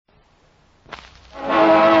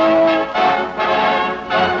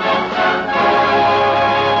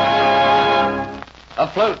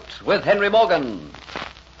Afloat with Henry Morgan.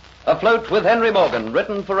 Afloat with Henry Morgan,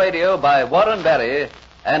 written for radio by Warren Barry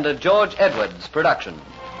and a George Edwards production.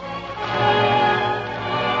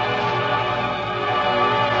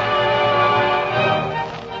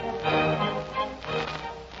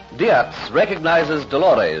 Diaz recognizes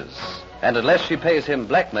Delores, and unless she pays him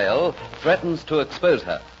blackmail, threatens to expose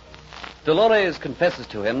her. Delores confesses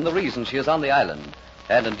to him the reason she is on the island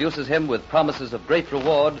and induces him with promises of great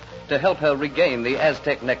reward to help her regain the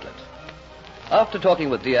Aztec necklet. After talking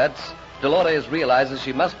with Diaz, Delores realizes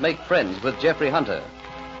she must make friends with Jeffrey Hunter.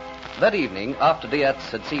 That evening, after Diaz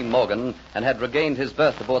had seen Morgan and had regained his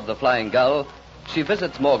berth aboard the Flying Gull, she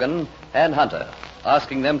visits Morgan and Hunter,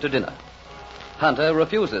 asking them to dinner. Hunter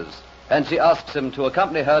refuses, and she asks him to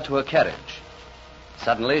accompany her to her carriage.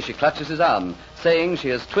 Suddenly, she clutches his arm, saying she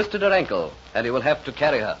has twisted her ankle, and he will have to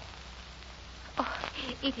carry her. Oh,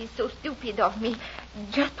 it is so stupid of me.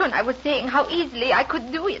 Just when I was saying how easily I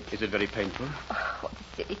could do it. Is it very painful? Oh, what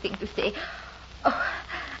a silly thing to say. Oh,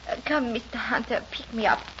 come, Mr. Hunter, pick me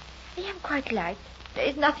up. I am quite light. There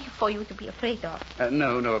is nothing for you to be afraid of.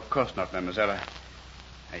 No, of course not, mademoiselle.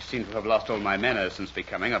 I seem to have lost all my manners since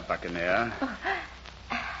becoming a buccaneer.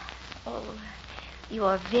 Oh, you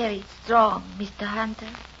are very strong, Mr. Hunter.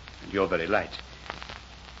 And you're very light.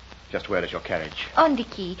 Just where is your carriage? On the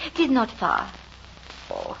quay. It is not far.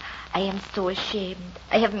 Oh, I am so ashamed.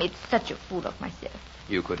 I have made such a fool of myself.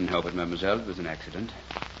 You couldn't help it, mademoiselle. It was an accident.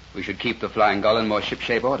 We should keep the Flying Gull in more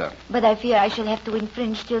shipshape order. But I fear I shall have to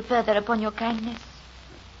infringe still further upon your kindness.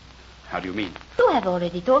 How do you mean? You have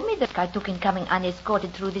already told me that I took in coming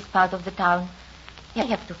unescorted through this part of the town. I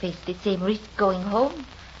have to face the same risk going home.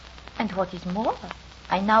 And what is more,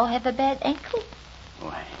 I now have a bad ankle.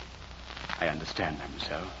 Oh, I understand,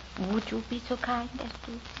 mademoiselle. Would you be so kind as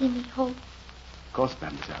to see me home? Of course,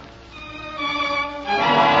 mademoiselle.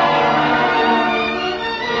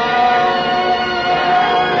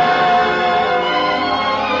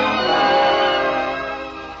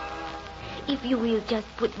 If you will just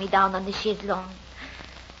put me down on the chaise longue.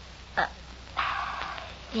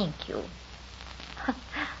 Thank you.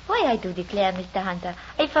 Why, I do declare, Mr. Hunter,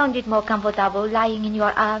 I found it more comfortable lying in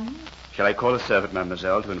your arms. Shall I call a servant,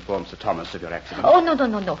 mademoiselle, to inform Sir Thomas of your accident? Oh,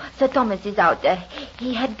 no. Sir Thomas is out.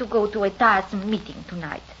 He had to go to a tiresome meeting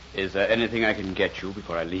tonight. Is there anything I can get you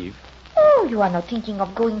before I leave? Oh, you are not thinking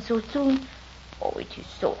of going so soon. Oh, it is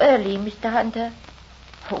so early, Mr. Hunter.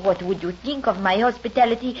 What would you think of my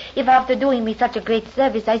hospitality if after doing me such a great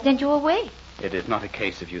service I sent you away? It is not a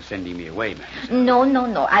case of you sending me away, mademoiselle.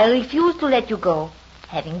 No. I refuse to let you go.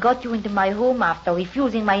 Having got you into my home after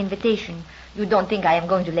refusing my invitation, you don't think I am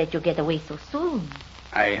going to let you get away so soon?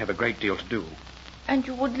 I have a great deal to do. And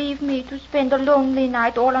you would leave me to spend a lonely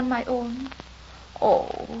night all on my own?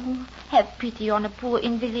 Oh, have pity on a poor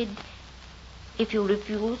invalid. If you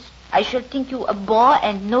refuse, I shall think you a bore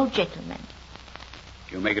and no gentleman.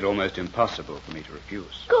 You make it almost impossible for me to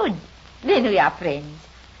refuse. Good. Then we are friends.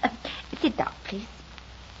 Sit down, please.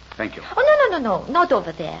 Thank you. Oh, no. Not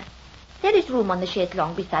over there. There is room on the chaise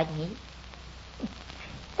longue beside me.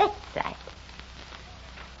 That's right.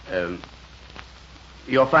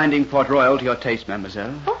 You're finding Port Royal to your taste,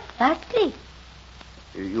 mademoiselle? Oh, vastly.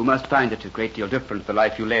 You must find it a great deal different from the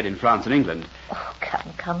life you led in France and England. Oh,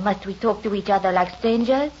 come. Must we talk to each other like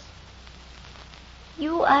strangers?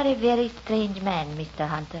 You are a very strange man, Mr.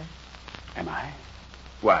 Hunter. Am I?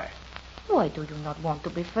 Why? Why do you not want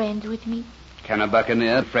to be friends with me? Can a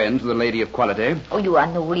buccaneer be friends with a lady of quality? Oh, you are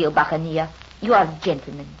no real buccaneer. You are a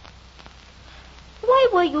gentleman. Why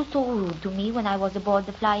were you so rude to me when I was aboard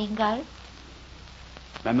the Flying Gull?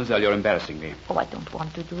 Mademoiselle, you're embarrassing me. Oh, I don't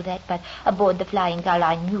want to do that, but aboard the Flying Gull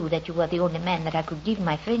I knew that you were the only man that I could give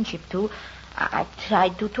my friendship to. I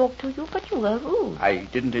tried to talk to you, but you were rude. I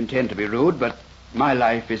didn't intend to be rude, but my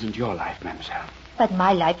life isn't your life, mademoiselle. But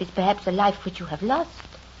my life is perhaps a life which you have lost.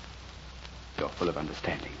 You're full of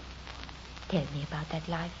understanding. Tell me about that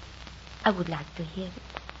life. I would like to hear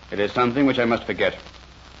it. It is something which I must forget.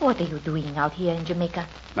 What are you doing out here in Jamaica?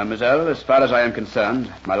 Mademoiselle, as far as I am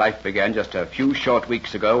concerned, my life began just a few short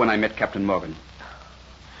weeks ago when I met Captain Morgan.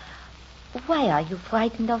 Why are you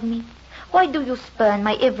frightened of me? Why do you spurn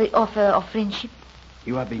my every offer of friendship?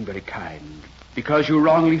 You are being very kind. Because you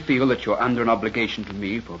wrongly feel that you're under an obligation to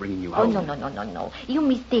me for bringing you home. Oh, no. You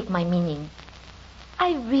mistake my meaning.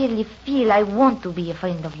 I really feel I want to be a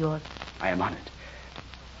friend of yours. I am honored.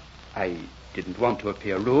 I didn't want to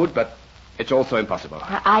appear rude, but it's also impossible.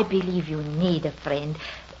 I believe you need a friend.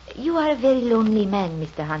 You are a very lonely man,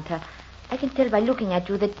 Mr. Hunter. I can tell by looking at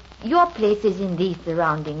you that your place is in these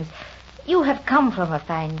surroundings. You have come from a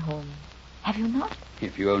fine home. Have you not?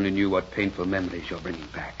 If you only knew what painful memories you're bringing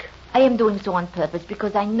back. I am doing so on purpose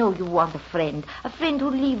because I know you want a friend who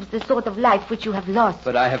lives the sort of life which you have lost.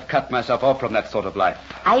 But I have cut myself off from that sort of life.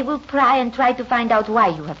 I will pry and try to find out why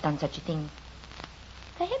you have done such a thing.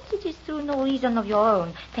 Perhaps it is through no reason of your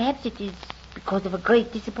own. Perhaps it is because of a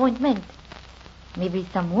great disappointment. Maybe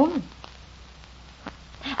some woman.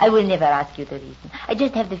 I will never ask you the reason. I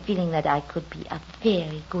just have the feeling that I could be a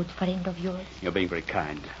very good friend of yours. You're being very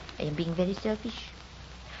kind. I am being very selfish.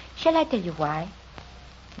 Shall I tell you why?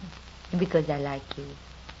 Because I like you.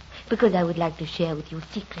 Because I would like to share with you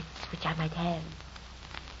secrets which I might have.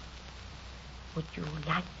 Would you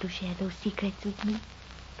like to share those secrets with me?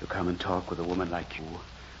 To come and talk with a woman like you,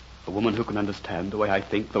 a woman who can understand the way I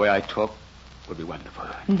think, the way I talk, would be wonderful.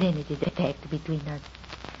 Then it is a pact between us.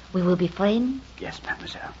 We will be friends? Yes,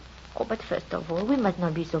 mademoiselle. Oh, but first of all, we must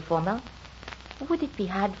not be so formal. Would it be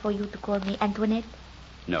hard for you to call me Antoinette?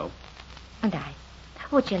 No. And I?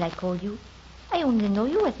 What shall I call you? I only know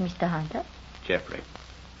you as Mr. Hunter. Jeffrey.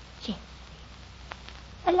 Jeffrey.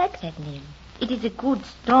 I like that name. It is a good,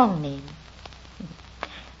 strong name.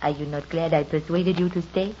 Are you not glad I persuaded you to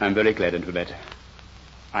stay? I'm very glad, Antoinette.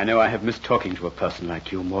 I know I have missed talking to a person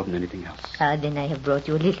like you more than anything else. Then I have brought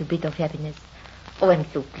you a little bit of happiness. Oh, I'm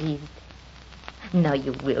so pleased. Now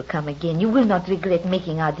you will come again. You will not regret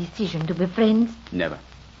making our decision to be friends. Never.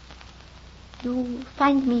 You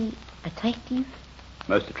find me attractive?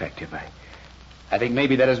 Most attractive. I think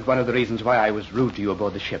maybe that is one of the reasons why I was rude to you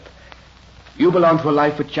aboard the ship. You belong to a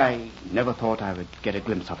life which I never thought I would get a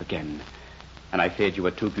glimpse of again. And I feared you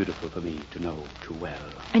were too beautiful for me to know too well.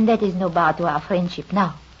 And that is no bar to our friendship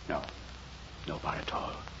now. No. No bar at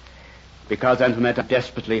all. Because, Antoinette, I'm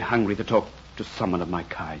desperately hungry to talk to someone of my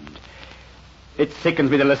kind. It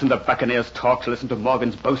sickens me to listen to Buccaneers talk, to listen to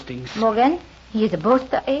Morgan's boastings. Morgan? He is a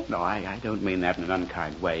boaster, eh? No, I don't mean that in an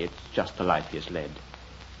unkind way. It's just the life he has led.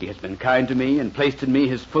 He has been kind to me and placed in me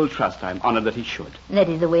his full trust. I'm honored that he should. That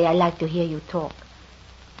is the way I like to hear you talk.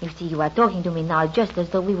 You see, you are talking to me now just as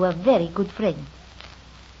though we were very good friends.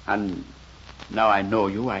 And now I know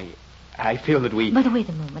you, I feel that we... But wait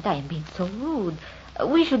a moment, I am being so rude.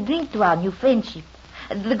 We should drink to our new friendship.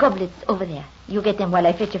 The goblets over there. You get them while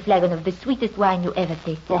I fetch a flagon of the sweetest wine you ever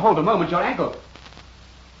tasted. Oh, hold a moment, your ankle.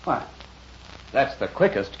 Why, that's the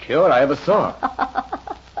quickest cure I ever saw.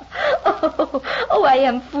 Oh, I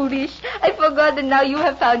am foolish. I forgot that now you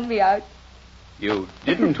have found me out. You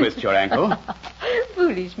didn't twist your ankle.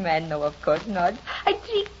 Foolish man, no, of course not. I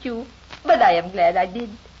tricked you. But I am glad I did.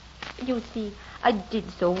 You see, I did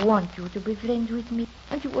so want you to be friends with me,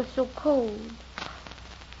 and you were so cold.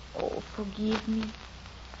 Oh, forgive me.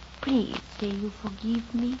 Please say you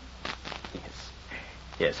forgive me. Yes.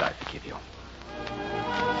 Yes, I forgive you.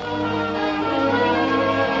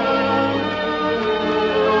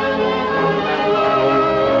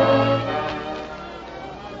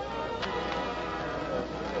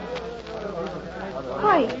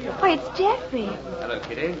 Why, it's Jeffrey. Hello,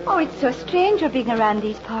 Kitty. Oh, it's so strange you're being around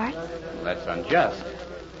these parts. That's unjust.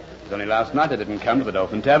 It was only last night I didn't come to the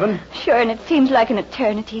Dolphin Tavern. Sure, and it seems like an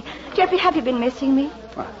eternity. Jeffrey, have you been missing me?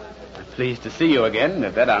 Well, I'm pleased to see you again,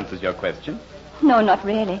 if that answers your question. No, not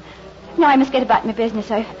really. Now I must get about my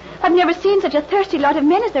business. I've never seen such a thirsty lot of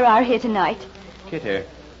men as there are here tonight. Kitty,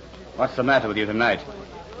 what's the matter with you tonight?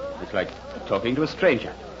 It's like talking to a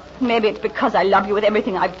stranger. Maybe it's because I love you with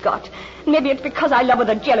everything I've got. Maybe it's because I love with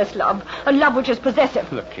a jealous love, a love which is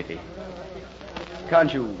possessive. Look, Kitty,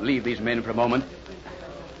 can't you leave these men for a moment?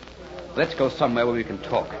 Let's go somewhere where we can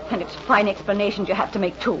talk. And it's fine explanations you have to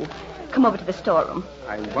make, too. Come over to the storeroom.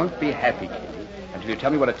 I won't be happy, Kitty, until you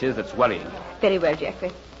tell me what it is that's worrying you. Very well,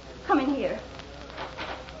 Jeffrey. Come in here.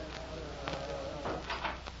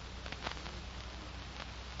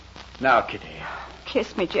 Now, Kitty.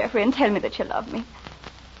 Kiss me, Jeffrey, and tell me that you love me.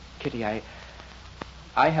 Kitty,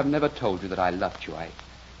 I have never told you that I loved you.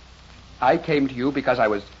 I came to you because I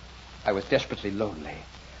was desperately lonely.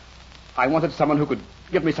 I wanted someone who could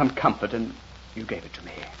give me some comfort, and you gave it to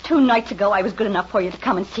me. 2 nights ago, I was good enough for you to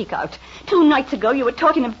come and seek out. 2 nights ago, you were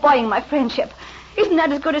talking of buying my friendship. Isn't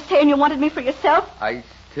that as good as saying you wanted me for yourself? I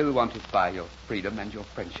still want to buy your freedom and your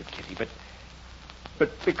friendship, Kitty, but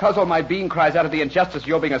because all my being cries out of the injustice of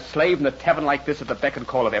your being a slave in a tavern like this at the beck and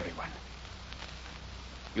call of everyone.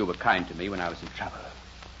 You were kind to me when I was in trouble.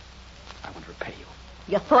 I want to repay you.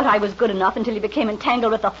 You thought I was good enough until you became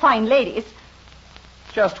entangled with the fine ladies.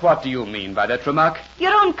 Just what do you mean by that remark?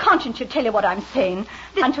 Your own conscience should tell you what I'm saying.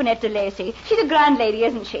 This Antoinette de Lacy, she's a grand lady,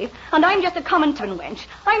 isn't she? And I'm just a common tavern wench.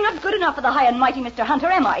 I'm not good enough for the high and mighty Mr. Hunter,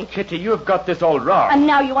 am I? Kitty, you have got this all wrong. And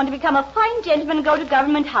now you want to become a fine gentleman and go to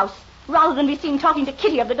Government House, rather than be seen talking to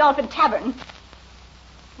Kitty of the Dolphin Tavern.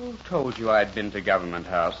 Who told you I'd been to Government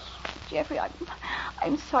House? Geoffrey,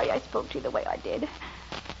 I'm sorry I spoke to you the way I did.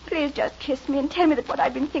 Please just kiss me and tell me that what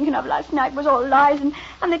I'd been thinking of last night was all lies and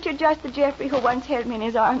that you're just the Geoffrey who once held me in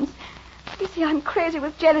his arms. You see, I'm crazy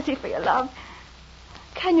with jealousy for your love.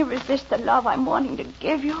 Can you resist the love I'm wanting to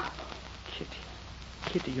give you?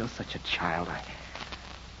 Kitty, you're such a child.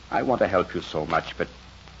 I want to help you so much, but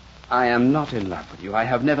I am not in love with you. I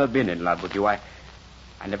have never been in love with you. I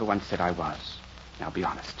never once said I was. Now, be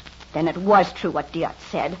honest. Then it was true what Diaz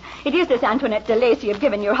said. It is this Antoinette de Lacy you've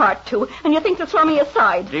given your heart to, and you think to throw me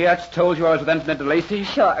aside. Diaz told you I was with Antoinette de Lacy?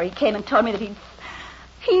 Sure, he came and told me that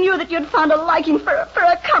he knew that you'd found a liking for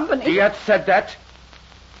a company. Diaz said that?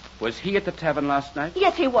 Was he at the tavern last night?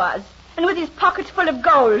 Yes, he was. And with his pockets full of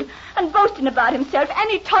gold, and boasting about himself, and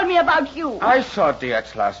he told me about you. I saw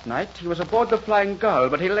Diaz last night. He was aboard the Flying Gull,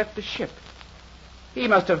 but he left the ship. He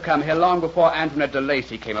must have come here long before Antoinette de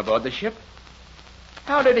Lacy came aboard the ship.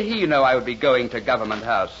 How did he know I would be going to Government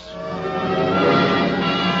House?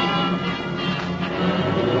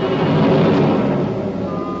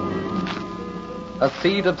 A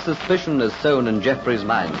seed of suspicion is sown in Geoffrey's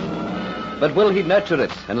mind. But will he nurture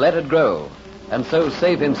it and let it grow, and so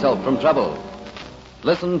save himself from trouble?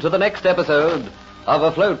 Listen to the next episode of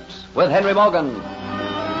Afloat with Henry Morgan.